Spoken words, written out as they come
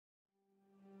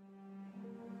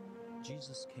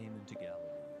Jesus came into Galilee,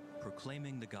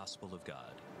 proclaiming the gospel of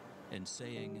God, and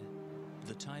saying,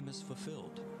 "The time is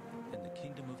fulfilled, and the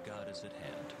kingdom of God is at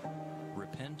hand.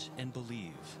 Repent and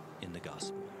believe in the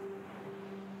gospel."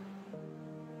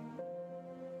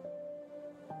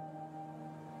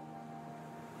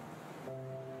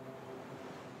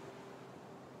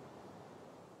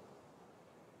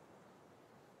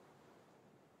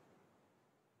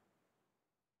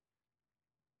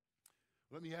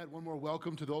 Let me add one more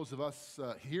welcome to those of us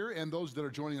here and those that are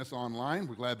joining us online.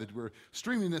 We're glad that we're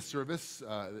streaming this service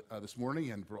this morning,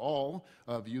 and for all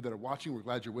of you that are watching, we're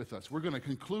glad you're with us. We're going to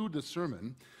conclude the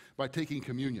sermon by taking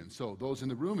communion. So those in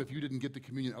the room, if you didn't get the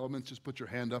communion elements, just put your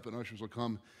hand up and ushers will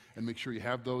come and make sure you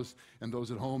have those. And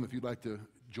those at home, if you'd like to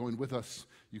join with us,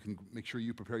 you can make sure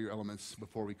you prepare your elements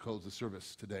before we close the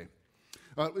service today.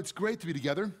 It's great to be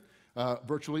together,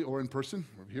 virtually or in person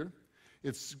over here.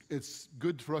 It's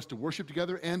good for us to worship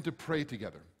together and to pray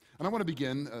together. And I want to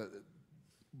begin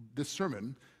this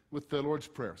sermon with the Lord's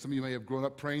Prayer. Some of you may have grown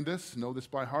up praying this, know this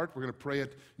by heart. We're going to pray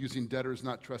it using debtors,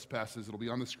 not trespasses. It'll be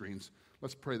on the screens.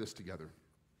 Let's pray this together.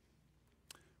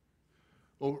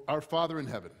 Oh, our Father in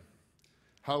heaven,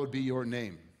 hallowed be your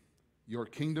name. Your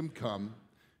kingdom come,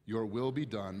 your will be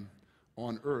done,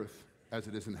 on earth as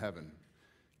it is in heaven.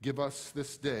 Give us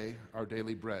this day our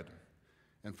daily bread,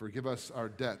 and forgive us our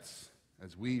debts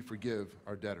as we forgive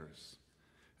our debtors.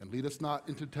 And lead us not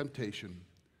into temptation,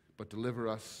 but deliver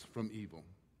us from evil.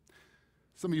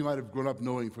 Some of you might have grown up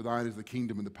knowing, "For thine is the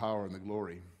kingdom and the power and the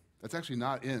glory." That's actually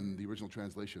not in the original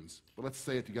translations, but let's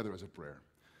say it together as a prayer.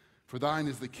 For thine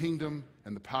is the kingdom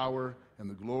and the power and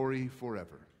the glory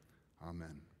forever.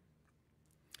 Amen.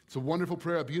 It's a wonderful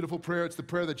prayer, a beautiful prayer. It's the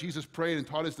prayer that Jesus prayed and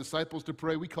taught his disciples to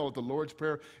pray. We call it the Lord's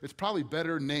Prayer. It's probably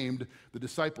better named the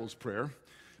disciples' prayer,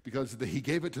 because he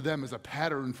gave it to them as a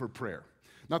pattern for prayer.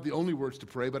 Not the only words to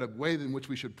pray, but a way in which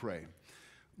we should pray.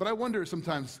 But I wonder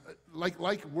sometimes,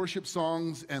 like worship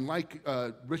songs and like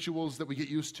rituals that we get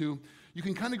used to, you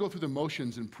can kind of go through the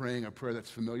motions in praying a prayer that's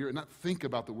familiar and not think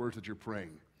about the words that you're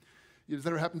praying. Does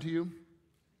that ever happen to you?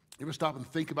 You ever stop and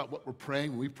think about what we're praying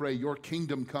when we pray, "Your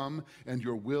kingdom come and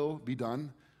your will be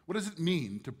done"? What does it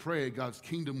mean to pray God's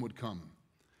kingdom would come?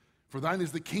 For thine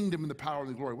is the kingdom and the power and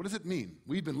the glory. What does it mean?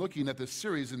 We've been looking at this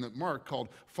series in the Mark called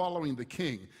Following the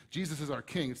King. Jesus is our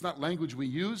king. It's not language we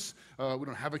use. We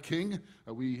don't have a king.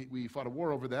 We fought a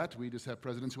war over that. We just have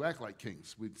presidents who act like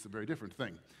kings. It's a very different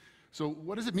thing. So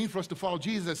what does it mean for us to follow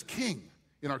Jesus as king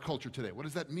in our culture today? What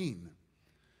does that mean?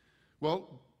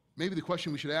 Well, maybe the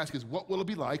question we should ask is, what will it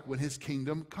be like when his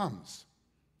kingdom comes?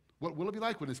 What will it be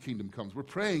like when his kingdom comes? We're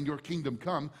praying, "Your kingdom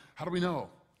come." How do we know?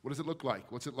 What does it look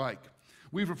like? What's it like?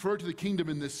 We've referred to the kingdom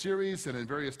in this series and in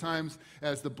various times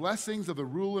as the blessings of the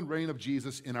rule and reign of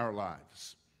Jesus in our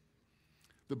lives.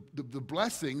 The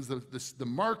blessings, the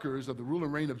markers of the rule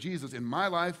and reign of Jesus in my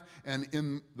life and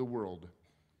in the world.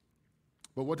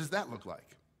 But what does that look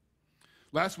like?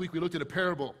 Last week we looked at a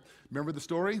parable. Remember the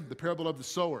story? The parable of the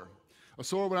sower. A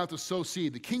sower went out to sow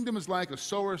seed. The kingdom is like a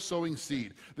sower sowing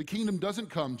seed. The kingdom doesn't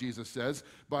come, Jesus says,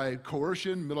 by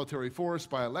coercion, military force,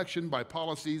 by election, by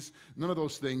policies. None of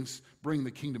those things bring the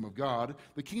kingdom of God.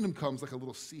 The kingdom comes like a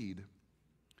little seed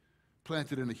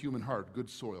planted in a human heart, good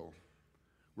soil,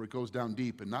 where it goes down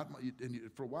deep. And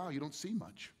for a while, you don't see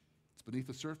much. It's beneath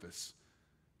the surface.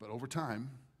 But over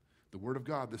time, the word of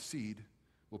God, the seed,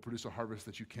 will produce a harvest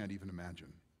that you can't even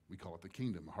imagine. We call it the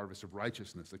kingdom, a harvest of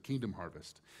righteousness, a kingdom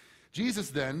harvest. Jesus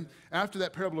then, after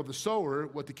that parable of the sower,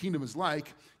 what the kingdom is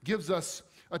like, gives us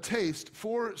a taste,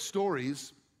 4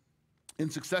 stories in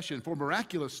succession, 4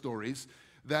 miraculous stories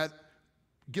that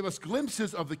give us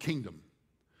glimpses of the kingdom,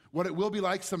 what it will be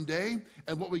like someday,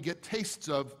 and what we get tastes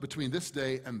of between this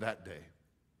day and that day.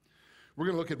 We're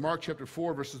going to look at Mark chapter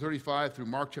 4, verses 35 through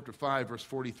Mark chapter 5, verse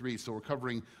 43, so we're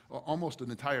covering almost an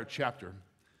entire chapter,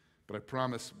 but I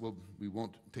promise we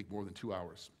won't take more than 2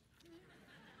 hours.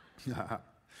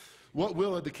 What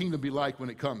will the kingdom be like when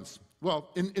it comes?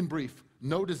 Well, in brief,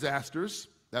 no disasters.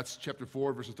 That's chapter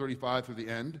 4, verses 35 through the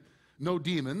end. No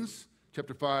demons,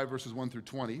 chapter 5, verses 1 through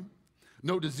 20.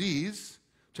 No disease,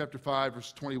 chapter 5,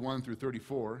 verses 21 through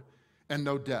 34. And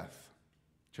no death,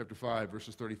 chapter 5,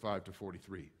 verses 35 to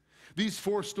 43. These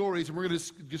 4 stories, and we're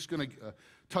just going to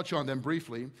touch on them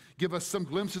briefly, give us some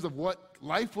glimpses of what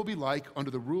life will be like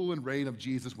under the rule and reign of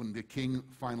Jesus when the king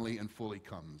finally and fully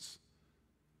comes.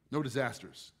 No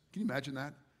disasters. Can you imagine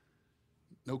that?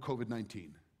 No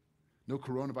COVID-19, no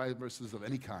coronaviruses of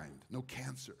any kind, no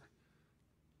cancer,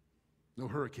 no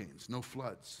hurricanes, no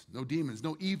floods, no demons,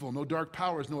 no evil, no dark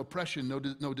powers, no oppression,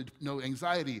 no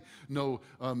anxiety, no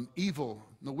evil,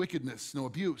 no wickedness, no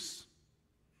abuse,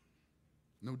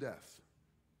 no death.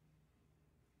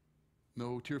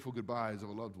 No tearful goodbyes to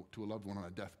a loved one on a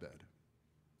deathbed.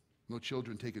 No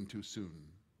children taken too soon.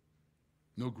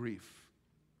 No grief.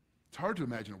 It's hard to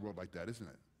imagine a world like that, isn't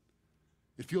it?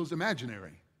 It feels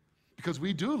imaginary because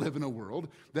we do live in a world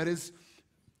that is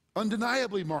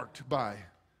undeniably marked by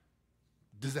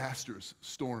disasters,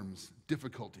 storms,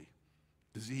 difficulty,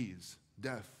 disease,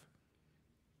 death.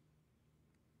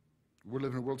 We're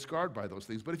living in a world scarred by those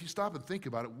things. But if you stop and think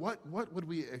about it, what would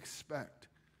we expect?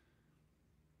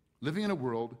 Living in a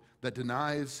world that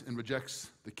denies and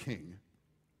rejects the King,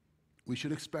 we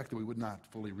should expect that we would not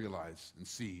fully realize and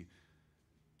see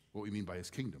what we mean by his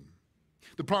kingdom.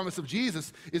 The promise of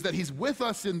Jesus is that he's with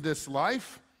us in this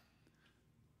life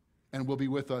and will be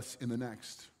with us in the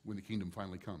next when the kingdom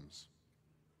finally comes.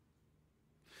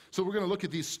 So we're going to look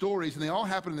at these stories, and they all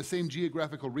happen in the same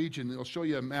geographical region. I'll show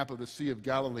you a map of the Sea of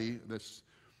Galilee, this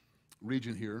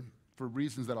region here, for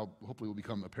reasons that hopefully will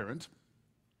become apparent.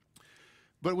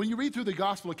 But when you read through the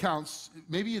gospel accounts,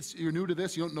 maybe you're new to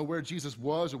this, you don't know where Jesus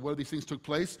was or where these things took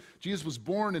place. Jesus was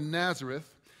born in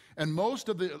Nazareth, and most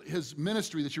of his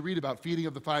ministry that you read about, feeding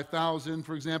of the 5,000,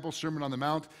 for example, Sermon on the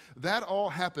Mount, that all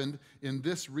happened in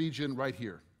this region right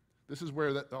here. This is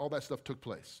where all that stuff took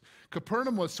place.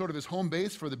 Capernaum was sort of his home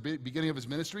base for the beginning of his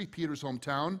ministry, Peter's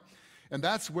hometown. And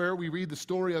that's where we read the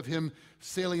story of him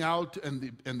sailing out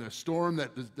and the storm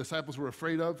that the disciples were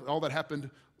afraid of. All that happened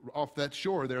off that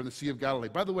shore there in the Sea of Galilee.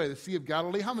 By the way, the Sea of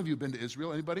Galilee, how many of you have been to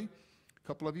Israel? Anybody? A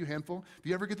couple of you, handful? If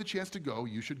you ever get the chance to go,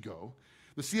 you should go.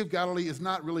 The Sea of Galilee is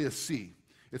not really a sea.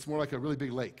 It's more like a really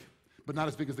big lake, but not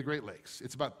as big as the Great Lakes.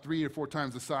 It's about 3 or 4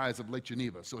 times the size of Lake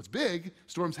Geneva. So it's big,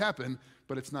 storms happen,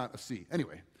 but it's not a sea.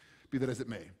 Anyway, be that as it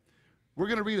may. We're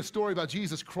going to read a story about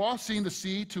Jesus crossing the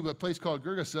sea to a place called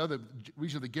Gergesa, the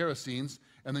region of the Gerasenes,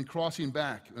 and then crossing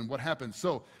back and what happens.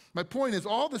 So my point is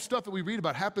all the stuff that we read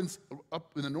about happens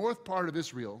up in the north part of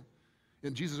Israel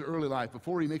in Jesus' early life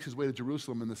before he makes his way to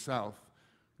Jerusalem in the south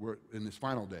in his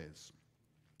final days.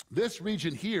 This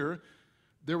region here,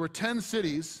 there were 10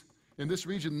 cities in this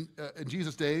region in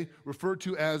Jesus' day referred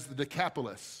to as the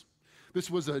Decapolis. This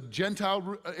was a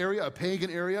Gentile area, a pagan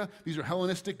area. These are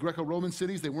Hellenistic, Greco-Roman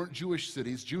cities. They weren't Jewish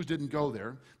cities. Jews didn't go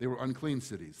there. They were unclean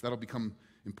cities. That'll become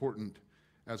important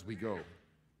as we go.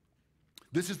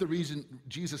 This is the reason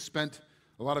Jesus spent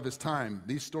a lot of his time.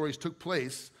 These stories took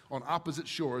place on opposite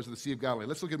shores of the Sea of Galilee.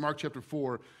 Let's look at Mark chapter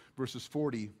 4, verses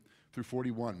 40 through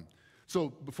 41. So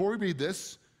before we read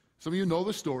this, some of you know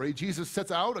the story. Jesus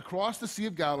sets out across the Sea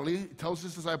of Galilee, tells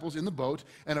his disciples in the boat,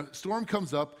 and a storm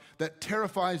comes up that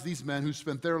terrifies these men who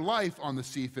spent their life on the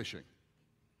sea fishing.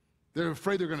 They're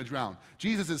afraid they're going to drown.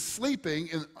 Jesus is sleeping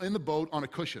in the boat on a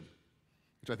cushion,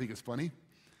 which I think is funny.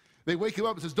 They wake him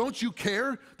up and says, "Don't you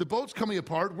care? The boat's coming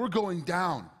apart. We're going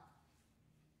down."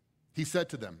 He said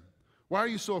to them, "Why are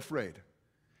you so afraid?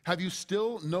 Have you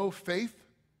still no faith?"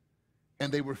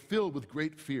 And they were filled with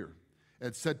great fear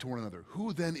and said to one another,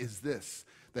 "Who then is this,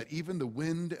 that even the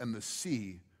wind and the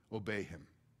sea obey him?"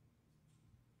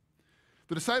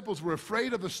 The disciples were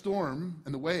afraid of the storm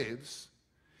and the waves,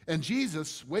 and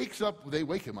Jesus wakes up, they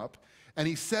wake him up, and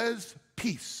he says,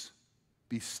 "Peace,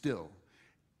 be still,"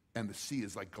 and the sea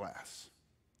is like glass.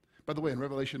 By the way, in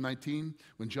Revelation 19,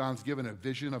 when John's given a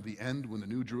vision of the end, when the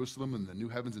new Jerusalem and the new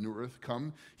heavens and new earth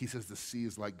come, he says the sea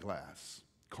is like glass,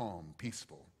 calm,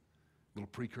 peaceful. Little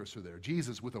precursor there.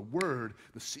 Jesus, with a word,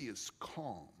 the sea is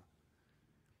calm.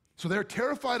 So they're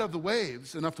terrified of the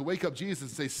waves enough to wake up Jesus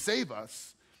and say, "Save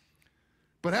us."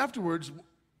 But afterwards,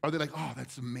 are they like, "Oh,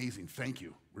 that's amazing, thank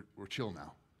you, we're chill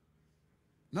now"?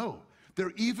 No,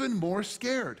 they're even more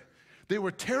scared. They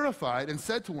were terrified and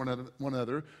said to one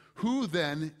another, "Who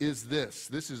then is this?"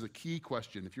 This is a key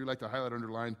question. If you'd like to highlight or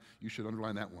underline, you should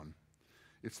underline that one.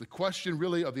 It's the question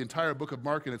really of the entire book of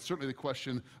Mark, and it's certainly the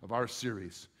question of our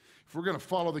series. If we're going to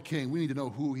follow the King, we need to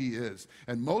know who he is.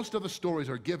 And most of the stories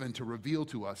are given to reveal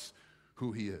to us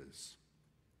who he is.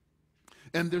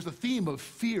 And there's a theme of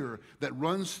fear that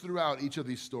runs throughout each of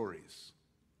these stories.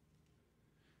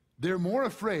 They're more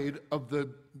afraid of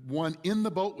the one in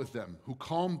the boat with them who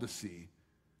calmed the sea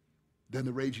than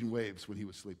the raging waves when he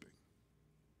was sleeping.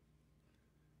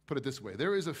 Put it this way,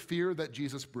 there is a fear that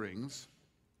Jesus brings,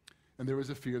 and there is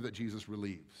a fear that Jesus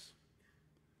relieves.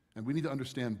 And we need to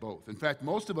understand both. In fact,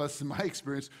 most of us, in my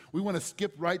experience, we want to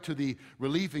skip right to the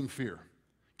relieving fear.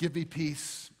 Give me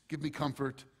peace, give me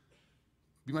comfort,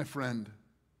 be my friend.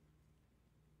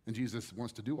 And Jesus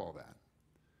wants to do all that.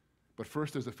 But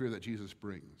first, there's a fear that Jesus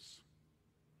brings.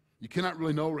 You cannot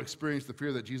really know or experience the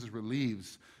fear that Jesus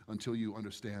relieves until you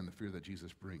understand the fear that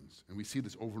Jesus brings. And we see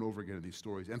this over and over again in these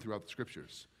stories and throughout the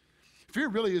scriptures. Fear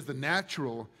really is the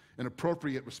natural and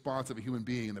appropriate response of a human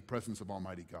being in the presence of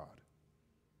Almighty God.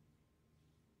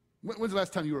 When's the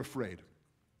last time you were afraid?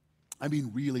 I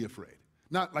mean really afraid.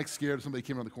 Not like scared somebody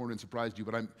came around the corner and surprised you,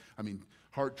 but I mean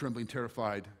heart trembling,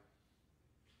 terrified.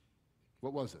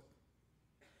 What was it?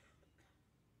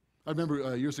 I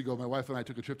remember years ago, my wife and I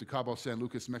took a trip to Cabo San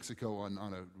Lucas, Mexico on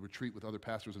a retreat with other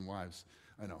pastors and wives.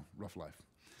 I know, rough life.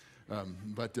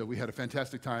 But we had a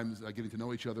fantastic time getting to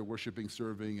know each other, worshiping,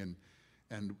 serving,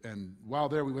 and while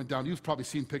there we went down. You've probably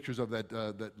seen pictures of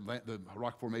the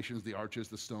rock formations, the arches,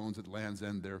 the stones at Land's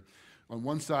End there. On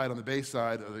one side, on the bay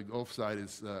side, the Gulf side,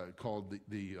 is called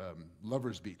the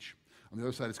Lover's Beach. On the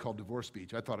other side, it's called Divorce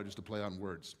Beach. I thought it just a play on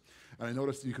words. And I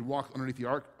noticed you could walk underneath the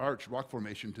arch rock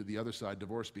formation to the other side,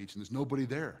 Divorce Beach, and there's nobody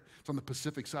there. It's on the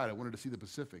Pacific side. I wanted to see the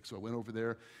Pacific, so I went over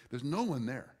there. There's no one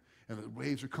there. And the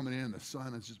waves are coming in, and the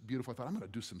sun is just beautiful. I thought, I'm going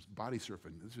to do some body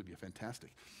surfing. This would be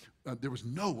fantastic. There was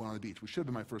no one on the beach, which should have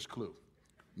been my first clue.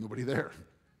 Nobody there.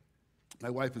 My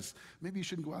wife is, maybe you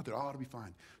shouldn't go out there. Oh, it'll be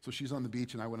fine. So she's on the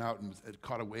beach, and I went out and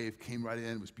caught a wave, came right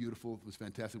in. It was beautiful. It was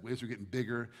fantastic. Waves were getting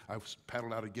bigger. I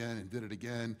paddled out again and did it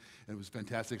again, and it was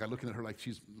fantastic. I'm looking at her like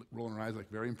she's rolling her eyes, like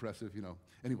very impressive, you know.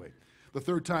 Anyway, the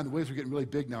third time, the waves were getting really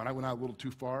big now, and I went out a little too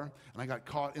far, and I got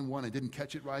caught in one and didn't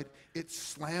catch it right. It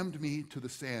slammed me to the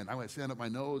sand. I went sand up my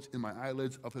nose, in my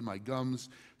eyelids, up in my gums,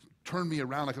 turned me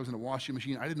around like I was in a washing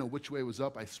machine. I didn't know which way was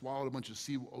up. I swallowed a bunch of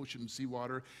ocean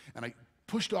seawater, and I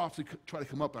pushed off to try to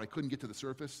come up, and I couldn't get to the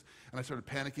surface, and I started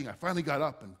panicking. I finally got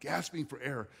up and gasping for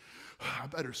air. I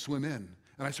better swim in.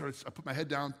 And I put my head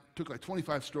down, took like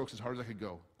 25 strokes as hard as I could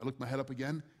go. I looked my head up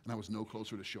again, and I was no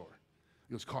closer to shore.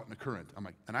 It was caught in a current.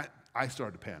 I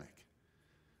started to panic.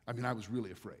 I mean, I was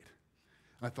really afraid.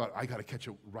 And I thought, I got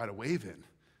to ride a wave in.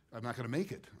 I'm not going to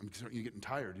make it. You're getting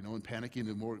tired, you know, and panicking.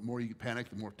 The more you panic,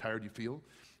 the more tired you feel.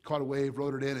 Caught a wave,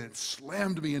 rode it in, and it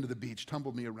slammed me into the beach,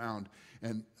 tumbled me around.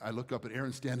 And I look up at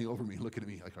Erin standing over me, looking at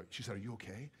me. She said, "Are you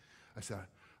okay?" I said,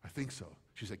 "I think so."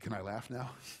 She said, "Can I laugh now?"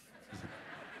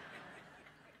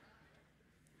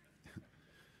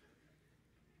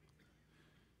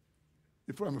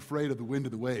 If I'm afraid of the wind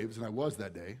and the waves, and I was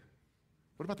that day,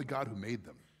 what about the God who made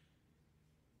them?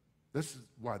 This is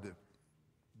why the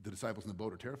disciples in the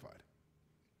boat are terrified.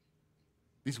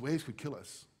 These waves could kill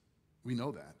us. We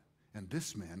know that. And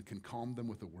this man can calm them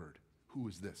with a word. Who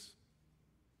is this?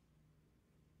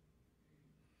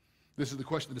 This is the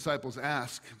question the disciples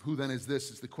ask. Who then is this?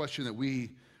 It's the question that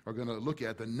we are going to look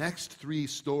at. The next three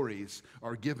stories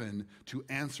are given to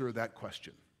answer that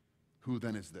question. Who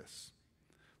then is this?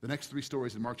 The next three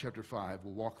stories in Mark chapter 5,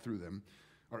 we'll walk through them,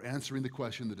 are answering the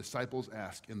question the disciples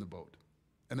ask in the boat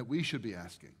and that we should be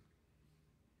asking.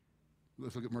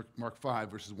 Let's look at Mark 5,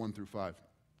 verses 1 through 5.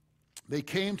 They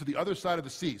came to the other side of the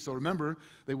sea. So remember,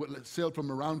 they sailed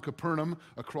from around Capernaum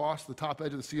across the top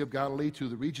edge of the Sea of Galilee to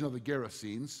the region of the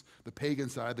Gerasenes, the pagan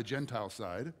side, the Gentile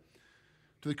side,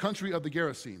 to the country of the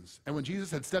Gerasenes. And when Jesus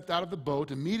had stepped out of the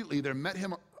boat, immediately there met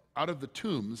him out of the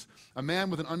tombs a man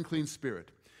with an unclean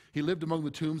spirit. He lived among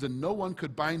the tombs, and no one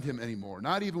could bind him anymore,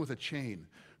 not even with a chain,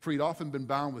 for he'd often been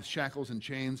bound with shackles and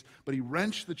chains, but he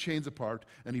wrenched the chains apart,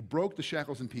 and he broke the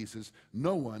shackles in pieces.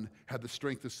 No one had the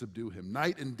strength to subdue him.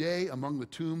 Night and day among the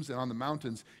tombs and on the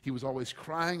mountains, he was always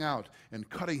crying out and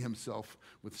cutting himself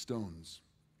with stones.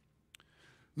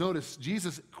 Notice,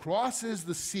 Jesus crosses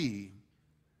the sea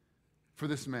for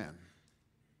this man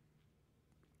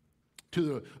to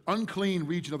the unclean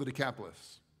region of the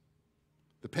Decapolis,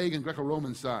 the pagan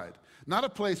Greco-Roman side, not a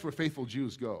place where faithful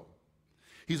Jews go.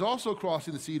 He's also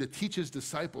crossing the sea to teach his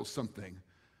disciples something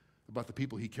about the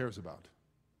people he cares about.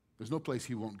 There's no place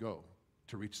he won't go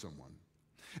to reach someone.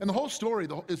 And the whole story,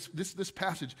 this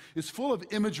passage, is full of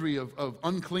imagery of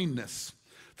uncleanness,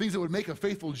 things that would make a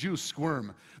faithful Jew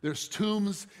squirm. There's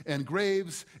tombs and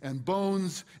graves and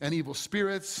bones and evil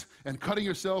spirits and cutting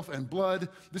yourself and blood.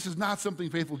 This is not something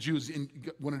faithful Jews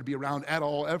wanted to be around at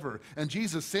all, ever. And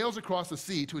Jesus sails across the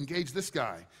sea to engage this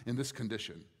guy in this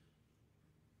condition.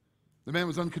 The man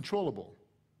was uncontrollable.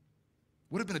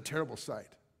 Would have been a terrible sight.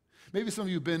 Maybe some of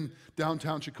you have been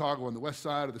downtown Chicago on the west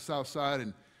side or the south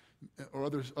side or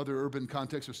other urban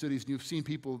contexts or cities, and you've seen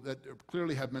people that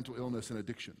clearly have mental illness and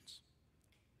addictions.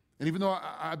 And even though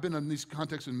I've been in these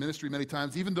contexts in ministry many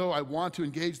times, even though I want to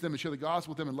engage them and share the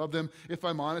gospel with them and love them, if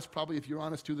I'm honest, probably if you're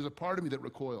honest too, there's a part of me that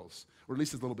recoils, or at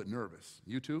least is a little bit nervous.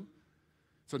 You too?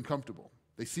 It's uncomfortable.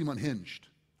 They seem unhinged.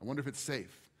 I wonder if it's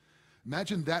safe.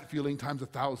 Imagine that feeling times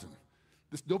 1,000.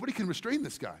 Nobody can restrain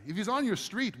this guy. If he's on your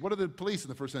street, what did the police in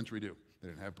the first century do? They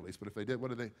didn't have police, but if they did, what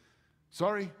did they?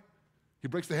 Sorry, he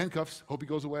breaks the handcuffs, hope he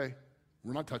goes away.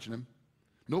 We're not touching him.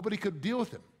 Nobody could deal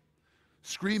with him.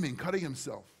 Screaming, cutting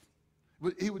himself.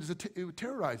 It would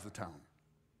terrorize the town.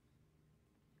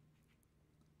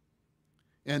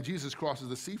 And Jesus crosses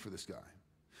the sea for this guy.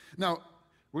 Now,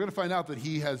 we're going to find out that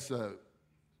he has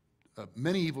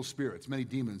many evil spirits, many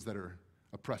demons that are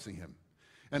oppressing him.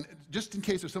 And just in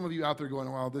case there's some of you out there going,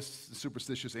 well, this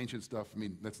superstitious ancient stuff, I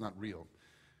mean, that's not real.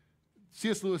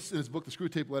 C.S. Lewis, in his book, The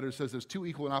Screwtape Letters, says there's two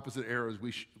equal and opposite errors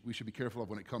we should be careful of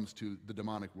when it comes to the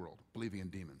demonic world, believing in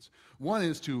demons. One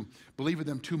is to believe in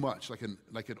them too much, like an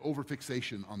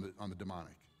overfixation on the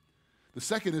demonic. The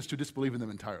second is to disbelieve in them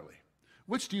entirely.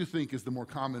 Which do you think is the more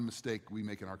common mistake we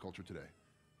make in our culture today?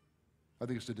 I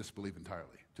think it's to disbelieve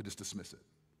entirely, to just dismiss it.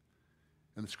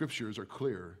 And the scriptures are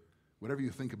clear. Whatever you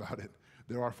think about it,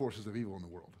 there are forces of evil in the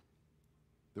world.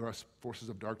 There are forces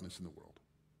of darkness in the world.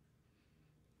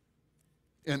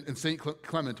 And St.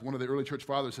 Clement, one of the early church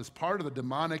fathers, says part of the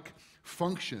demonic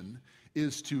function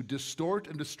is to distort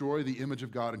and destroy the image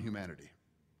of God in humanity,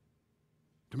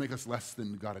 to make us less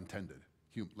than God intended,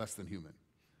 less than human.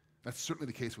 That's certainly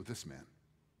the case with this man.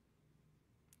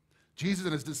 Jesus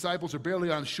and his disciples are barely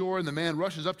on shore, and the man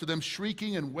rushes up to them,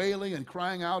 shrieking and wailing and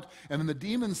crying out. And then the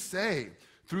demons say,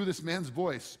 through this man's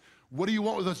voice, "What do you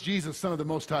want with us, Jesus, Son of the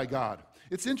Most High God?"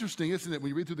 It's interesting, isn't it, when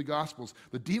you read through the Gospels,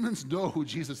 the demons know who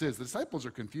Jesus is. The disciples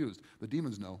are confused. The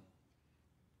demons know.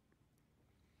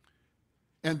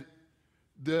 And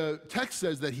the text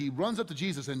says that he runs up to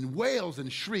Jesus and wails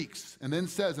and shrieks and then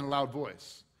says in a loud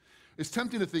voice. It's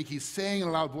tempting to think he's saying in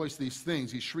a loud voice these things.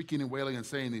 He's shrieking and wailing and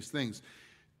saying these things.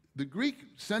 The Greek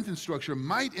sentence structure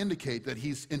might indicate that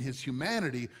he's in his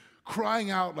humanity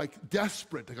crying out like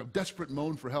desperate, like a desperate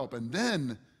moan for help. And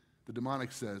then the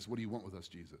demonic says, "What do you want with us,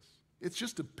 Jesus?" It's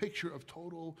just a picture of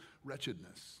total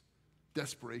wretchedness,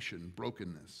 desperation,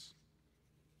 brokenness.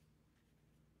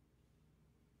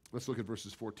 Let's look at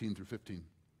verses 14 through 15.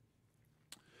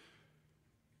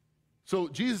 So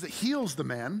Jesus heals the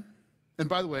man. And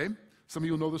by the way, some of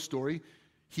you will know the story.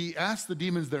 He asks the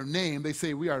demons their name. They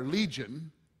say, "We are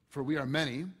legion, for we are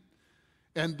many."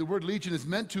 And the word legion is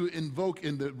meant to invoke,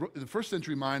 in the first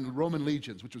century mind, Roman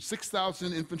legions, which was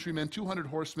 6,000 infantrymen, 200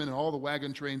 horsemen, and all the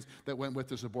wagon trains that went with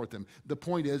to support them. The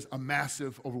point is a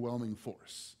massive, overwhelming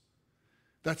force.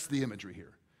 That's the imagery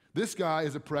here. This guy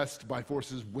is oppressed by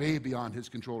forces way beyond his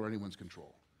control or anyone's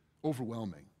control.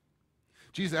 Overwhelming.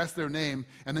 Jesus asks their name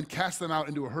and then casts them out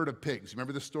into a herd of pigs. You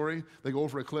remember this story? They go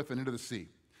over a cliff and into the sea.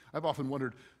 I've often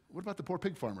wondered, what about the poor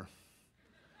pig farmer?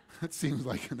 That seems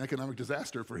like an economic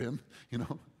disaster for him,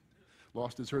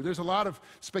 lost his herd. There's a lot of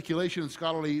speculation and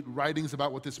scholarly writings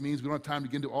about what this means. We don't have time to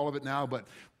get into all of it now, but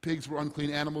pigs were unclean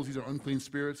animals. These are unclean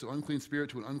spirits. So unclean spirit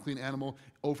to an unclean animal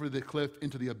over the cliff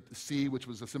into the sea, which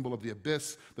was a symbol of the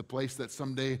abyss, the place that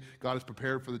someday God has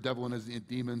prepared for the devil and his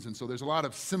demons. And so there's a lot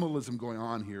of symbolism going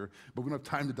on here, but we don't have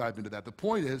time to dive into that. The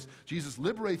point is, Jesus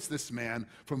liberates this man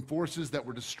from forces that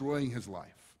were destroying his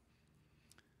life.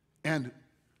 And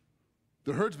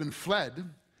the herdsmen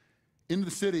fled into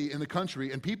the city, in the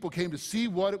country, and people came to see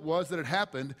what it was that had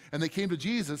happened, and they came to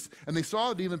Jesus, and they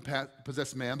saw a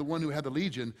demon-possessed man, the one who had the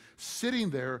legion, sitting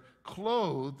there,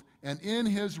 clothed and in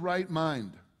his right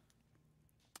mind.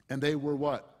 And they were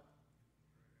what?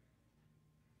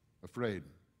 Afraid.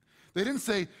 They didn't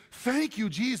say, "Thank you,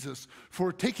 Jesus,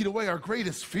 for taking away our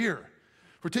greatest fear,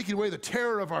 for taking away the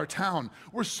terror of our town.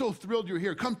 We're so thrilled you're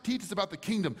here. Come teach us about the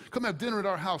kingdom. Come have dinner at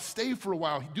our house. Stay for a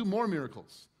while. Do more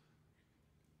miracles."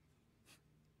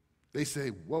 They say,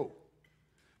 "Whoa,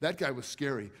 that guy was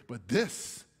scary, but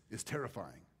this is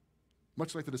terrifying."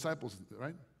 Much like the disciples,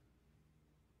 right?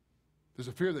 There's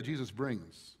a fear that Jesus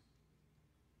brings.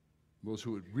 Those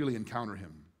who would really encounter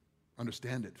him,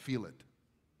 understand it, feel it.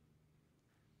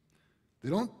 They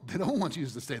don't want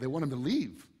Jesus to stay. They want him to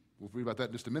leave. We'll read about that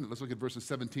in just a minute. Let's look at verses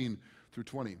 17 through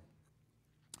 20.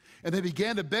 And they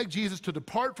began to beg Jesus to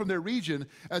depart from their region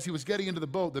as he was getting into the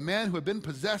boat. The man who had been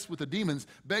possessed with the demons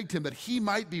begged him that he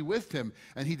might be with him,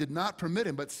 and he did not permit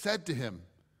him, but said to him,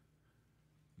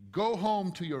 "Go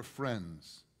home to your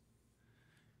friends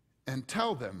and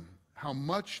tell them how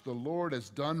much the Lord has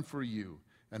done for you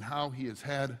and how he has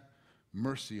had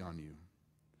mercy on you."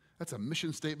 That's a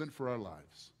mission statement for our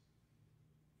lives.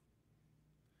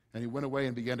 And he went away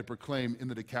and began to proclaim in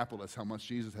the Decapolis how much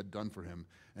Jesus had done for him,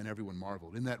 and everyone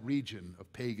marveled. In that region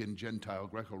of pagan, Gentile,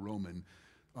 Greco-Roman,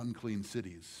 unclean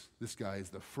cities, this guy is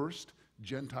the first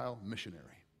Gentile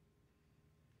missionary.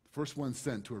 The first one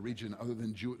sent to a region other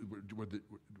than where the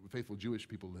faithful Jewish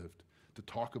people lived, to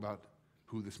talk about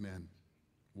who this man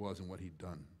was and what he'd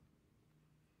done.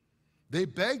 They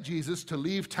begged Jesus to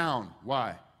leave town.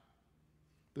 Why?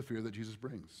 The fear that Jesus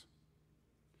brings.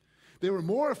 They were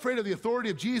more afraid of the authority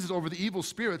of Jesus over the evil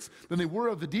spirits than they were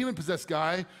of the demon-possessed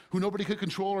guy who nobody could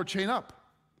control or chain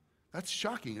up. That's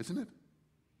shocking, isn't it?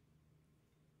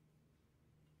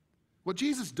 What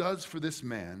Jesus does for this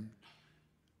man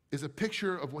is a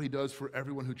picture of what he does for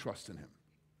everyone who trusts in him.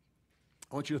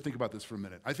 I want you to think about this for a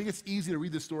minute. I think it's easy to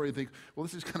read this story and think, well,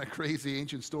 this is kind of crazy,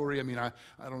 ancient story. I mean, I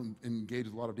don't engage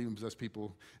with a lot of demon-possessed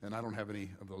people, and I don't have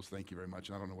any of those, thank you very much,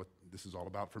 and I don't know what this is all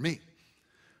about for me.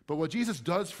 But what Jesus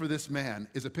does for this man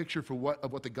is a picture of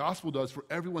what the gospel does for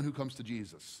everyone who comes to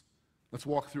Jesus. Let's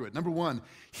walk through it. Number one,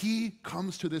 he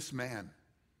comes to this man,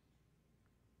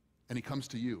 and he comes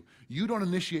to you. You don't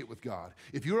initiate with God.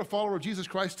 If you're a follower of Jesus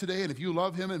Christ today, and if you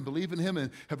love him and believe in him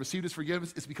and have received his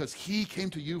forgiveness, it's because he came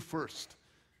to you first.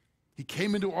 He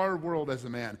came into our world as a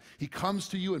man. He comes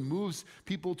to you and moves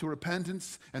people to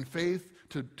repentance and faith,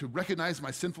 to recognize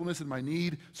my sinfulness and my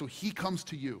need. So he comes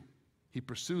to you. He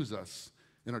pursues us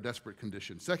in our desperate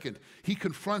condition. Second, he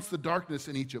confronts the darkness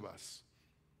in each of us.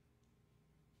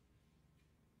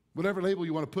 Whatever label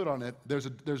you want to put on it,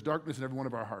 there's darkness in every one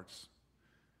of our hearts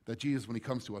that Jesus, when he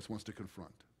comes to us, wants to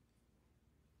confront.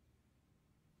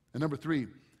 And number three,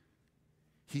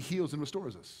 he heals and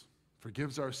restores us,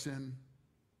 forgives our sin,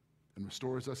 and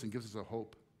restores us and gives us a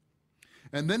hope.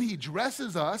 And then he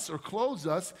dresses us or clothes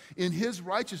us in his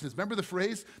righteousness. Remember the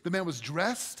phrase, the man was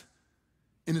dressed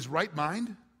in his right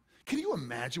mind? Can you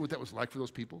imagine what that was like for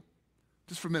those people?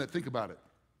 Just for a minute, think about it.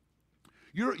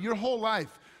 Your whole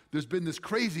life, there's been this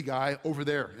crazy guy over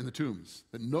there in the tombs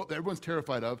that everyone's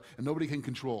terrified of and nobody can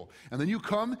control. And then you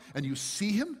come and you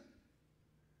see him,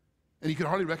 and you can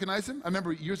hardly recognize him. I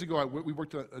remember years ago, we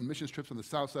worked on missions trips on the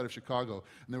south side of Chicago,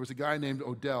 and there was a guy named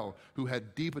Odell who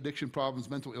had deep addiction problems,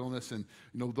 mental illness, and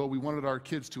though we wanted our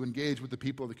kids to engage with the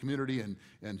people of the community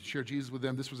and share Jesus with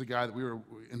them, this was a guy that we were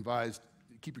advised,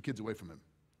 keep your kids away from him.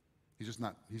 He's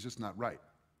just not right.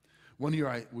 One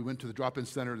year, we went to the drop-in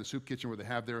center, the soup kitchen where they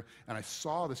have there, and I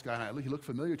saw this guy, and he looked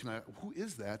familiar to me. Who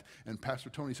is that? And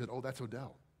Pastor Tony said, oh, that's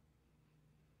Odell.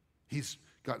 He's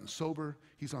gotten sober.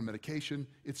 He's on medication.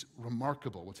 It's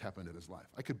remarkable what's happened in his life.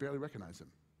 I could barely recognize him.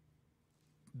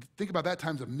 Think about that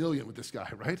times a million with this guy,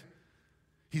 right?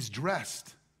 He's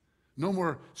dressed. No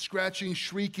more scratching,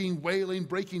 shrieking, wailing,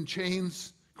 breaking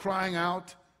chains, crying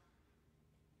out.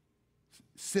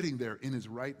 Sitting there in his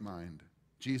right mind,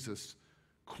 Jesus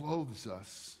clothes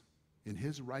us in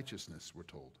his righteousness, we're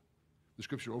told. The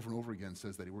scripture over and over again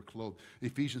says that we're clothed.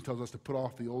 Ephesians tells us to put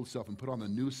off the old self and put on the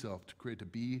new self to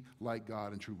be like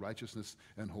God in true righteousness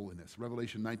and holiness.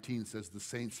 Revelation 19 says the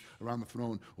saints around the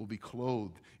throne will be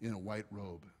clothed in a white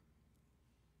robe.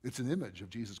 It's an image of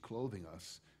Jesus clothing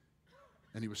us,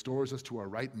 and he restores us to our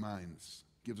right minds,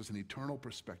 gives us an eternal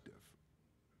perspective.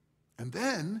 And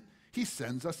then he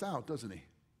sends us out, doesn't he?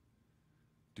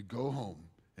 To go home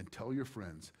and tell your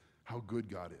friends how good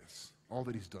God is, all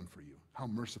that he's done for you, how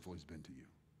merciful he's been to you.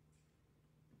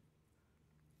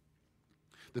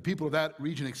 The people of that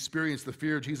region experienced the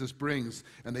fear Jesus brings,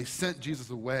 and they sent Jesus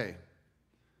away.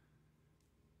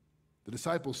 The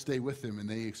disciples stay with him, and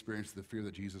they experience the fear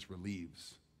that Jesus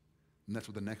relieves. And that's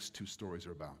what the next two stories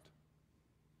are about.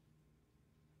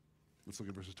 Let's look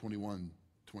at verses 21,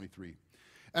 23.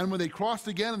 And when they crossed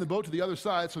again in the boat to the other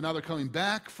side, so now they're coming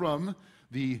back from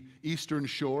the eastern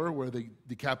shore where the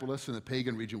Decapolis and the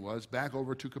pagan region was, back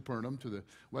over to Capernaum, to the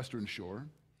western shore.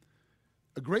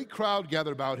 A great crowd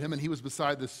gathered about him, and he was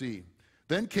beside the sea.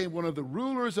 Then came one of the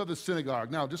rulers of the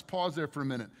synagogue. Now, just pause there for a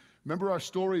minute. Remember our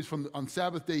stories on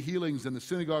Sabbath day healings and the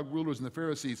synagogue rulers and the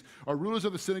Pharisees. Are rulers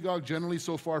of the synagogue generally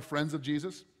so far friends of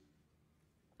Jesus?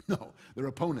 No, they're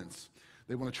opponents.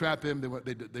 They want to trap him.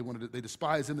 They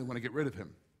despise him. They want to get rid of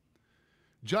him.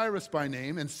 Jairus by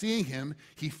name, and seeing him,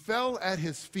 he fell at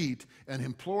his feet and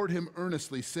implored him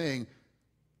earnestly, saying,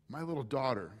 my little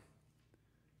daughter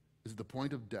is at the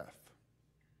point of death.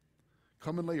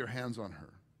 Come and lay your hands on her,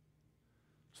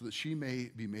 so that she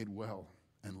may be made well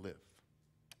and live.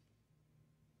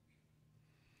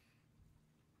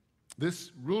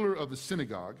 This ruler of the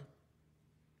synagogue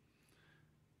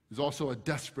is also a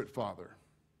desperate father.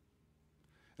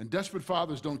 And desperate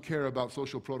fathers don't care about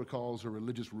social protocols or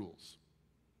religious rules.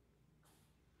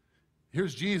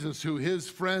 Here's Jesus, who his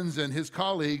friends and his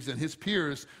colleagues and his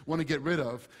peers want to get rid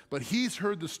of, but he's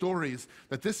heard the stories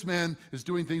that this man is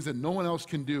doing things that no one else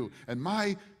can do, and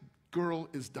my girl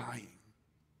is dying.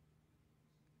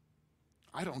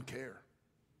 I don't care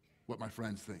what my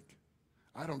friends think.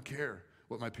 I don't care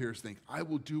what my peers think. I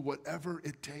will do whatever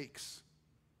it takes.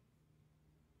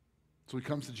 So he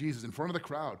comes to Jesus in front of the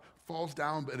crowd, falls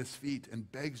down at his feet,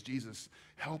 and begs Jesus,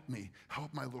 help me,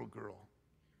 help my little girl.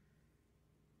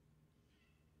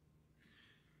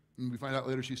 And we find out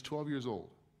later she's 12 years old.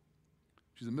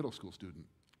 She's a middle school student.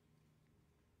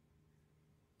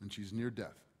 And she's near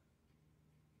death.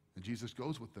 And Jesus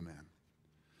goes with the man.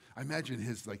 I imagine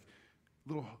his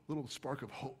little spark of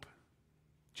hope.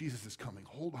 Jesus is coming.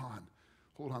 Hold on.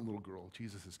 Hold on, little girl,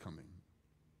 Jesus is coming.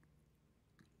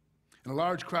 And a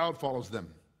large crowd follows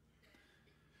them.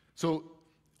 So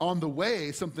on the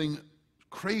way, something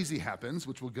crazy happens,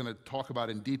 which we're going to talk about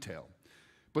in detail.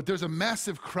 But there's a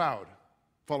massive crowd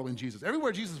following Jesus.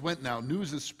 Everywhere Jesus went now,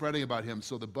 news is spreading about him,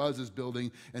 so the buzz is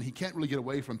building, and he can't really get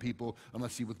away from people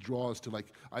unless he withdraws to like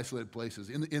isolated places.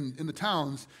 In the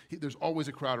towns, there's always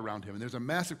a crowd around him, and there's a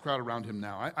massive crowd around him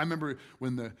now. I remember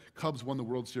when the Cubs won the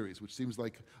World Series, which seems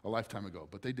like a lifetime ago,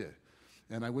 but they did.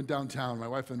 And I went downtown, my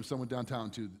wife and son went downtown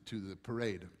to the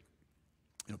parade.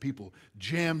 You know, people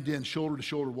jammed in, shoulder to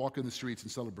shoulder, walking the streets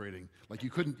and celebrating. Like you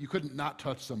couldn't not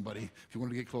touch somebody if you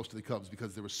wanted to get close to the Cubs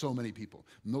because there were so many people.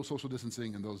 No social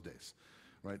distancing in those days,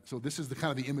 right? So this is the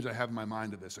kind of the image I have in my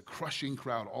mind of this, a crushing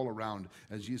crowd all around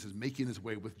as Jesus is making his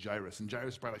way with Jairus. And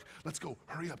Jairus is probably like, let's go,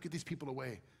 hurry up, get these people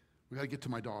away. We got to get to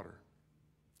my daughter.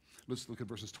 Let's look at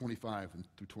verses 25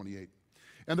 through 28.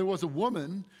 And there was a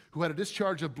woman who had a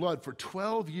discharge of blood for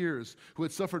 12 years, who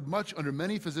had suffered much under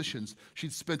many physicians.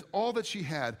 She'd spent all that she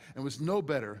had and was no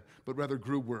better, but rather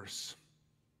grew worse.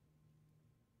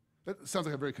 That sounds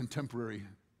like a very contemporary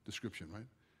description, right?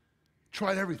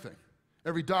 Tried everything.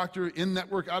 Every doctor, in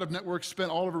network, out of network,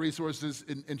 spent all of her resources,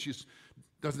 and she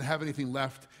doesn't have anything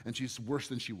left, and she's worse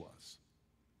than she was.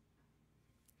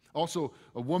 Also,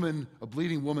 a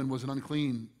bleeding woman, was an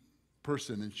unclean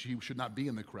person, and she should not be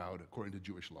in the crowd according to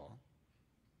Jewish law,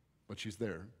 but she's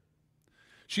there.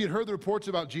 She had heard the reports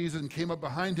about Jesus and came up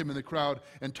behind him in the crowd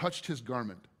and touched his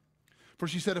garment. For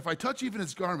she said, if I touch even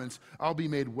his garments, I'll be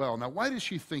made well. Now, why does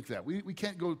she think that? We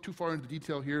can't go too far into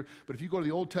detail here, but if you go to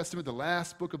the Old Testament, the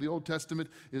last book of the Old Testament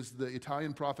is the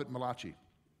Italian prophet Malachi.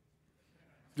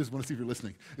 Just want to see if you're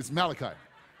listening. It's Malachi.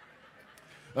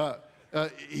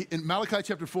 In Malachi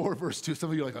chapter 4, verse 2, some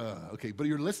of you are like, okay, but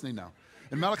you're listening now.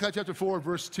 In Malachi chapter 4,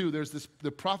 verse 2, there's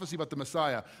the prophecy about the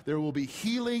Messiah. There will be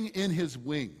healing in his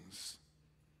wings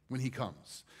when he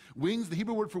comes. Wings, the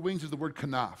Hebrew word for wings is the word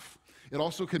kanaf. It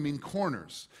also can mean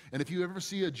corners. And if you ever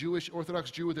see a Jewish,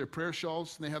 Orthodox Jew with their prayer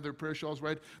shawls, and they have their prayer shawls,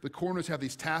 right? The corners have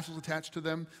these tassels attached to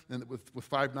them, and with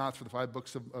 5 knots for the 5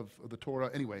 books of the Torah.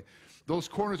 Anyway, those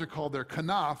corners are called their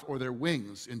kanaf, or their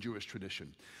wings in Jewish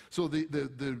tradition. So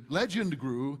the legend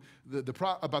grew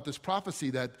about this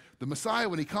prophecy that the Messiah,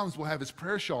 when he comes, will have his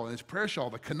prayer shawl, and his prayer shawl,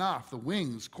 the kanaf, the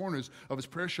wings, corners of his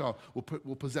prayer shawl,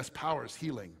 will possess powers,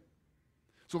 healing.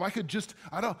 So if I could just,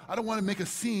 I don't want to make a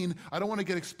scene. I don't want to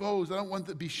get exposed. I don't want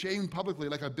to be shamed publicly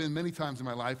like I've been many times in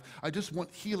my life. I just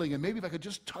want healing. And maybe if I could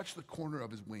just touch the corner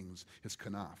of his wings, his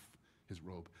kanaf, his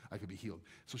robe, I could be healed.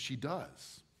 So she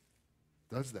does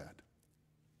that.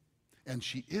 And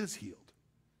she is healed.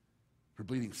 Her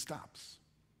bleeding stops.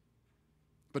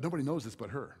 But nobody knows this but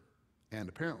her. And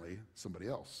apparently somebody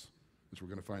else, which we're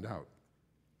going to find out.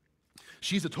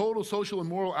 She's a total social and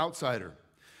moral outsider.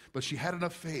 But she had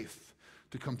enough faith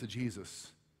to come to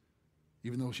Jesus,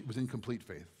 even though she was in complete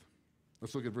faith.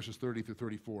 Let's look at verses 30 through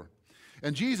 34.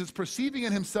 And Jesus, perceiving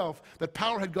in himself that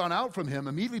power had gone out from him,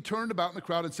 immediately turned about in the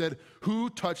crowd and said, who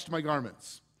touched my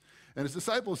garments? And his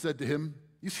disciples said to him,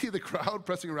 you see the crowd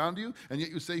pressing around you, and yet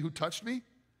you say, who touched me?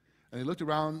 And he looked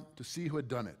around to see who had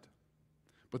done it.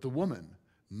 But the woman,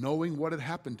 knowing what had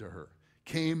happened to her,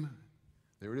 came,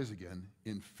 there it is again,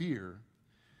 in fear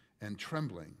and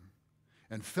trembling,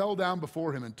 and fell down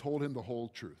before him and told him the whole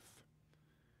truth.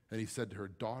 And he said to her,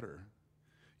 daughter,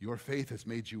 your faith has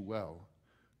made you well.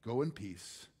 Go in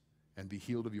peace and be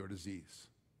healed of your disease.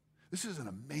 This is an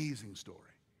amazing story.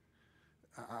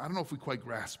 I don't know if we quite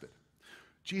grasp it.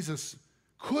 Jesus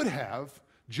could have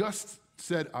just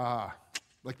said,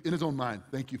 like in his own mind,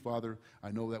 thank you, Father.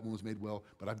 I know that one was made well,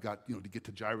 but I've got, to get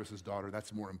to Jairus' daughter.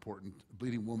 That's more important.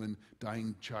 Bleeding woman,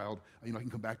 dying child. I can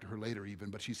come back to her later even,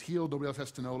 but she's healed. Nobody else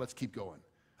has to know. Let's keep going.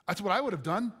 That's what I would have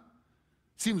done.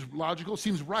 Seems logical,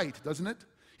 seems right, doesn't it?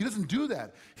 He doesn't do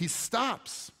that. He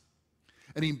stops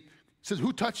and he says,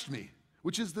 who touched me?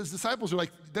 Which is, the disciples are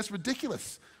like, that's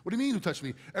ridiculous. What do you mean who touched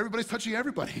me? Everybody's touching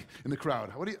everybody in the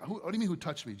crowd. What do you mean who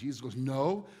touched me? Jesus goes,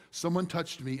 no, someone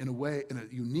touched me in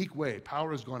a unique way. Power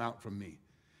has gone out from me.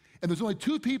 And there's only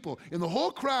 2 people in the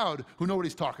whole crowd who know what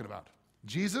he's talking about.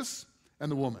 Jesus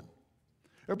and the woman.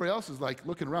 Everybody else is like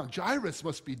looking around. Jairus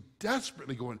must be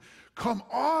desperately going, come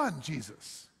on,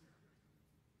 Jesus.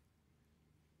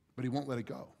 But he won't let it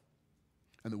go.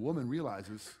 And the woman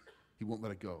realizes he won't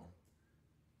let it go.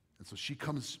 And so she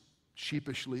comes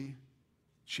sheepishly,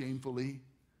 shamefully,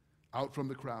 out from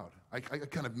the crowd. I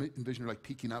kind of envision her like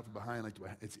peeking out from behind, like,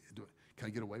 can I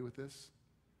get away with this?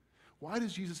 Why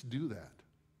does Jesus do that?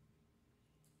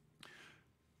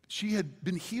 She had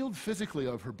been healed physically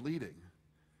of her bleeding,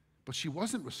 but she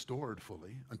wasn't restored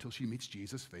fully until she meets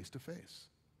Jesus face to face.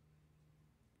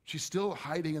 She's still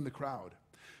hiding in the crowd.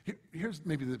 Here's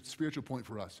maybe the spiritual point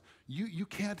for us. You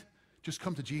can't just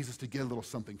come to Jesus to get a little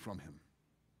something from him.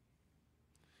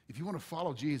 If you want to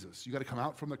follow Jesus, you got to come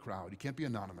out from the crowd. You can't be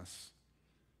anonymous.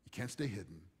 You can't stay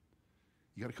hidden.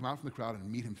 You got to come out from the crowd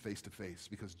and meet him face to face,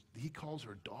 because he calls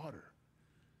her daughter.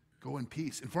 Go in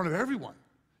peace in front of everyone.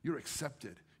 You're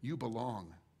accepted. You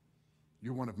belong.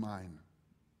 You're one of mine.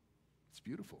 It's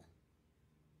beautiful.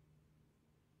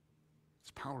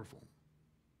 It's powerful.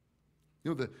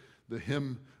 You know the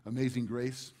hymn, Amazing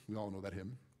Grace? We all know that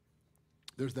hymn.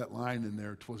 There's that line in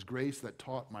there, "'Twas grace that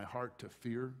taught my heart to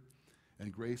fear,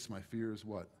 and grace my fears"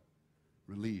 what?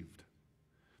 Relieved.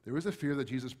 There is a fear that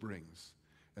Jesus brings,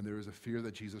 and there is a fear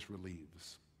that Jesus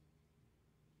relieves.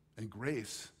 And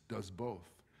grace does both,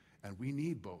 and we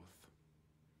need both.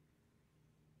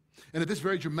 And at this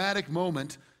very dramatic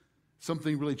moment,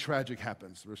 something really tragic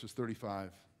happens. Verses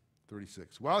 35,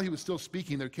 36. While he was still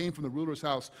speaking, there came from the ruler's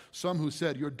house some who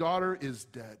said, "Your daughter is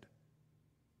dead.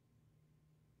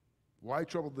 Why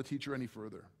trouble the teacher any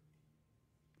further?"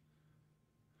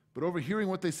 But overhearing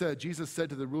what they said, Jesus said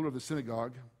to the ruler of the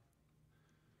synagogue,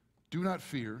 "Do not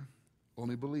fear,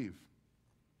 only believe."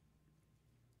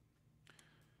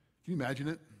 Can you imagine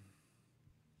it?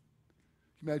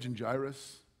 Can you imagine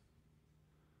Jairus?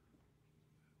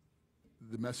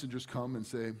 The messengers come and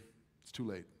say, "It's too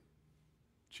late.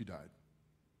 She died.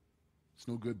 It's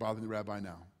no good bothering the rabbi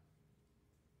now."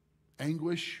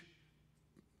 Anguish,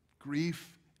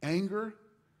 grief, anger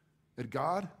at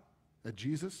God, at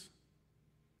Jesus.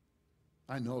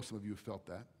 I know some of you have felt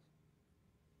that.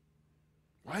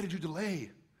 Why did you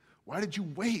delay? Why did you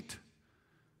wait?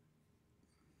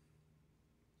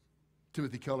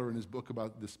 Timothy Keller, in his book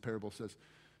about this parable, says,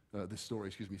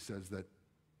 says that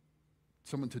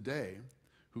someone today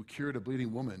who cured a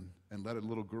bleeding woman and let a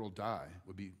little girl die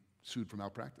would be sued for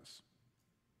malpractice.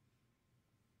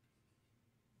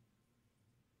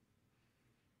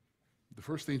 The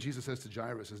first thing Jesus says to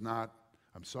Jairus is not,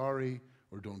 "I'm sorry,"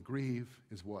 or "Don't grieve,"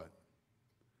 is what?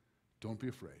 Don't be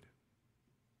afraid.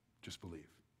 Just believe.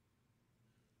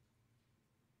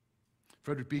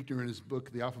 Frederick Buechner, in his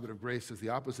book, The Alphabet of Grace, says the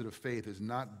opposite of faith is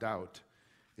not doubt,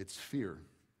 it's fear.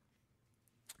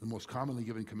 The most commonly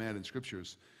given command in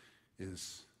scriptures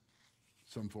is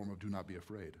some form of "do not be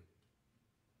afraid."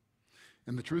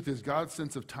 And the truth is, God's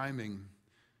sense of timing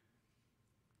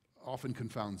often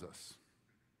confounds us.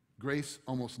 Grace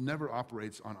almost never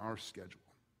operates on our schedule.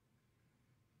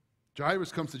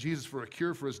 Jairus comes to Jesus for a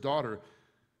cure for his daughter,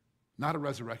 not a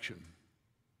resurrection.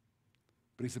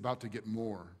 But he's about to get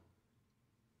more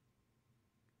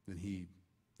than he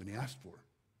asked for,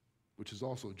 which is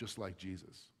also just like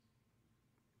Jesus.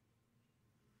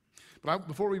 But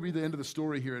before we read the end of the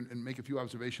story here and make a few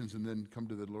observations and then come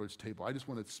to the Lord's table, I just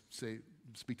want to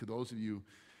speak to those of you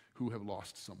who have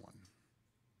lost someone,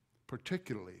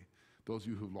 particularly those of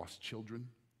you who have lost children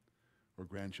or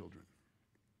grandchildren.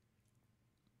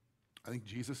 I think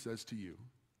Jesus says to you,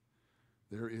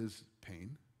 there is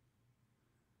pain,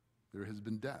 there has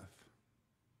been death,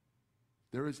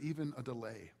 there is even a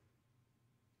delay,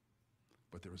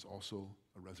 but there is also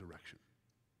a resurrection.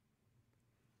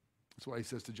 That's why he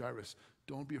says to Jairus,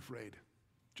 "Don't be afraid,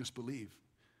 just believe."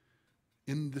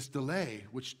 In this delay,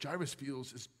 which Jairus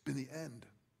feels has been the end,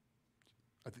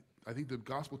 I think the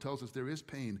gospel tells us there is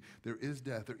pain, there is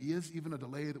death, there is even a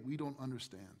delay that we don't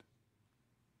understand.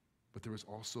 But there is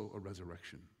also a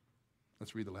resurrection.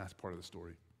 Let's read the last part of the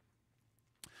story.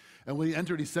 "And when he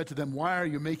entered, he said to them, 'Why are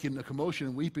you making a commotion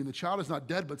and weeping? The child is not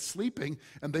dead, but sleeping.'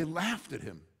 And they laughed at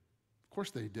him." Of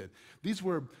course they did. These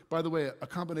were, by the way, a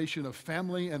combination of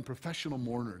family and professional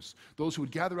mourners, those who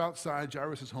would gather outside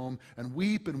Jairus' home and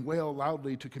weep and wail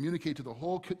loudly to communicate to the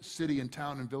whole city and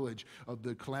town and village of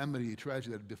the calamity,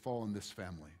 tragedy that had befallen this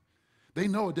family. They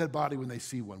know a dead body when they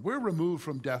see one. We're removed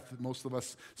from death, most of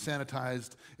us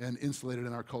sanitized and insulated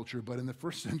in our culture, but in the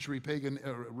first century pagan,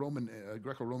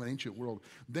 Greco-Roman ancient world,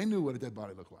 they knew what a dead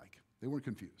body looked like. They weren't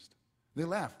confused. They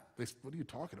laughed. They said, "What are you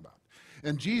talking about?"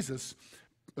 And Jesus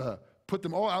put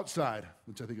them all outside,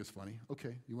 which I think is funny.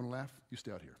 "Okay, you want to laugh? You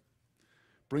stay out here."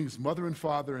 Brings mother and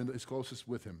father and his closest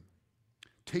with him.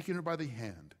 Taking her by the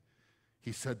hand,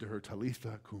 he said to her,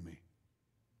 "Talitha cumi,"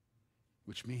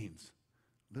 which means,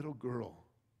 "Little girl,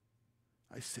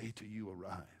 I say to you,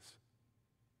 arise."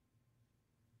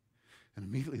 And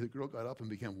immediately the girl got up and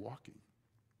began walking,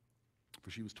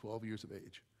 for she was 12 years of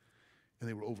age, and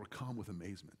they were overcome with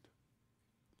amazement.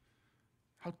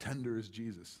 How tender is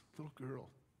Jesus? "Little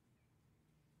girl,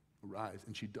 arise,"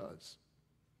 and she does.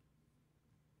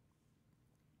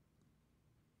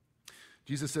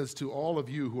 Jesus says to all of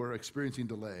you who are experiencing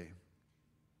delay,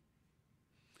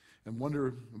 and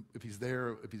wonder if he's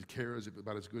there, if he cares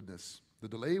about his goodness. The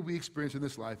delay we experience in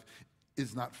this life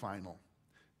is not final.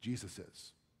 Jesus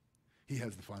is. He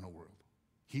has the final word.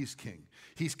 He's king.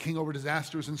 He's king over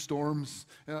disasters and storms.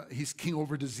 He's king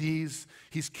over disease.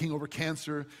 He's king over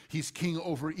cancer. He's king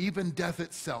over even death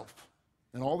itself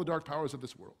and all the dark powers of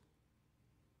this world.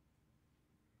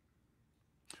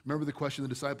 Remember the question the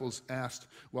disciples asked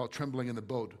while trembling in the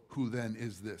boat, who then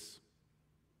is this?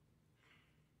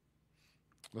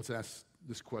 Let's ask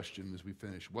this question as we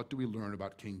finish. What do we learn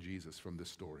about King Jesus from this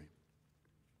story?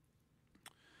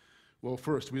 Well,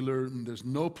 first, we learn there's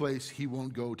no place he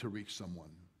won't go to reach someone.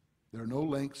 There are no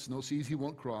lengths, no seas he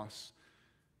won't cross.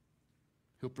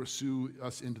 He'll pursue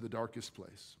us into the darkest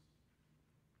place.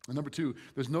 And number two,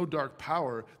 there's no dark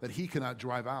power that he cannot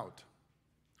drive out.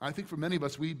 I think for many of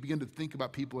us, we begin to think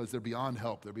about people as they're beyond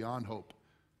help, they're beyond hope.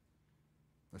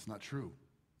 That's not true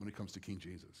when it comes to King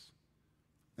Jesus.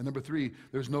 And number three,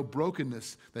 there's no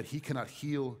brokenness that he cannot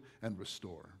heal and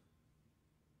restore.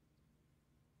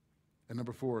 And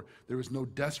number four, there is no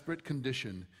desperate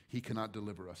condition he cannot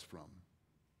deliver us from.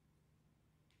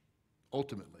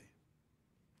 Ultimately.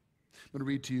 I'm going to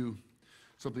read to you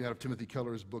something out of Timothy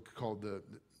Keller's book called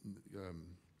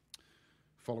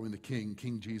Following the King,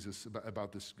 King Jesus,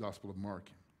 about this Gospel of Mark.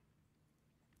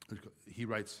 He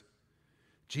writes,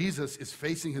 Jesus is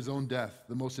facing his own death,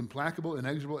 the most implacable,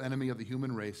 inexorable enemy of the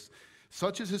human race.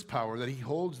 Such is his power that he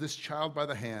holds this child by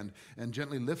the hand and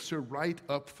gently lifts her right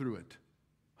up through it.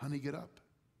 Honey, get up.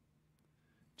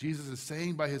 Jesus is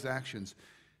saying by his actions,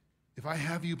 if I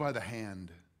have you by the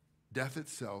hand, death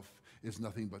itself is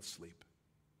nothing but sleep.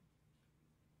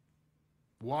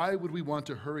 Why would we want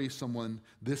to hurry someone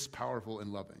this powerful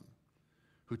and loving,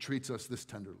 who treats us this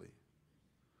tenderly?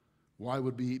 Why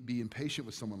would we be impatient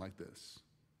with someone like this?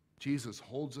 Jesus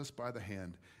holds us by the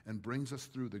hand and brings us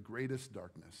through the greatest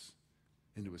darkness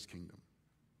into his kingdom.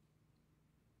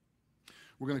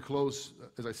 We're going to close,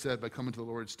 as I said, by coming to the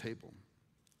Lord's table.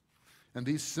 And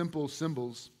these simple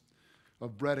symbols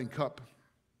of bread and cup,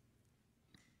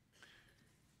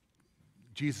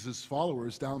 Jesus'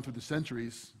 followers down through the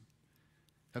centuries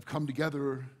have come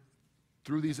together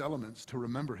through these elements to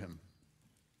remember him.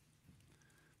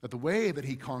 That the way that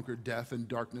he conquered death and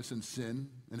darkness and sin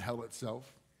and hell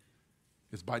itself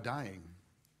is by dying.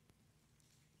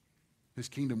 His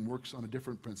kingdom works on a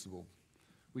different principle.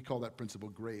 We call that principle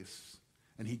grace.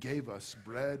 And he gave us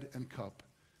bread and cup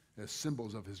as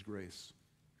symbols of his grace.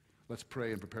 Let's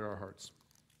pray and prepare our hearts.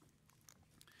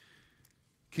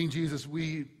 King Jesus,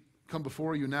 we come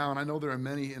before you now, and I know there are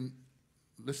many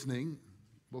listening,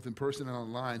 both in person and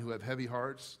online, who have heavy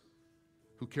hearts,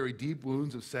 who carry deep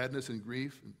wounds of sadness and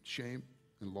grief and shame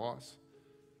and loss,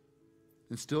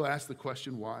 and still ask the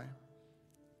question, why?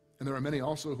 And there are many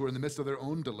also who are in the midst of their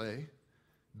own delay,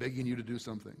 begging you to do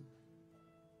something.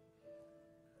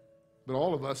 But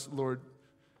all of us, Lord,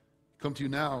 come to you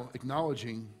now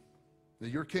acknowledging that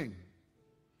you're king,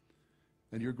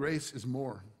 and your grace is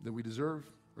more than we deserve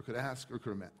or could ask or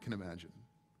can imagine.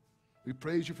 We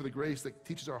praise you for the grace that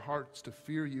teaches our hearts to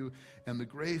fear you and the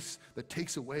grace that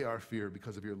takes away our fear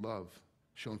because of your love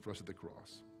shown for us at the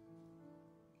cross.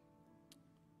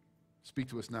 Speak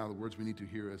to us now the words we need to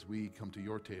hear as we come to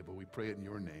your table. We pray it in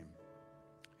your name.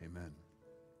 Amen.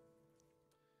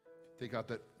 Take out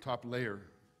that top layer.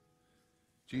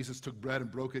 Jesus took bread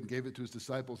and broke it and gave it to his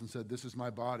disciples and said, this is my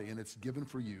body and it's given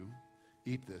for you.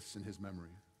 Eat this in his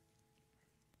memory.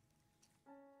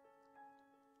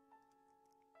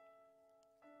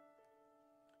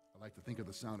 I like to think of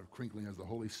the sound of crinkling as the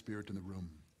Holy Spirit in the room.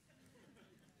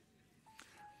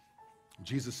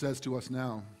 Jesus says to us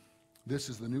now, this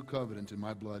is the new covenant in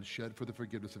my blood shed for the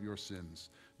forgiveness of your sins.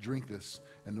 Drink this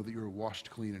and know that you are washed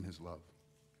clean in his love.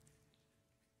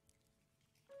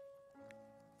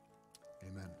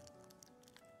 Amen.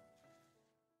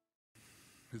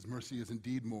 His mercy is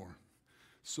indeed more,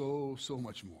 so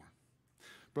much more.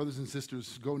 Brothers and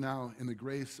sisters, go now in the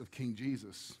grace of King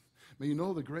Jesus. May you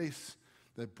know the grace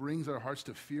that brings our hearts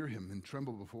to fear him and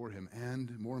tremble before him,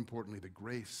 and more importantly, the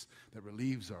grace that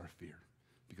relieves our fear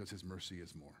because his mercy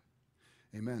is more.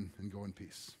 Amen, and go in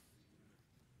peace.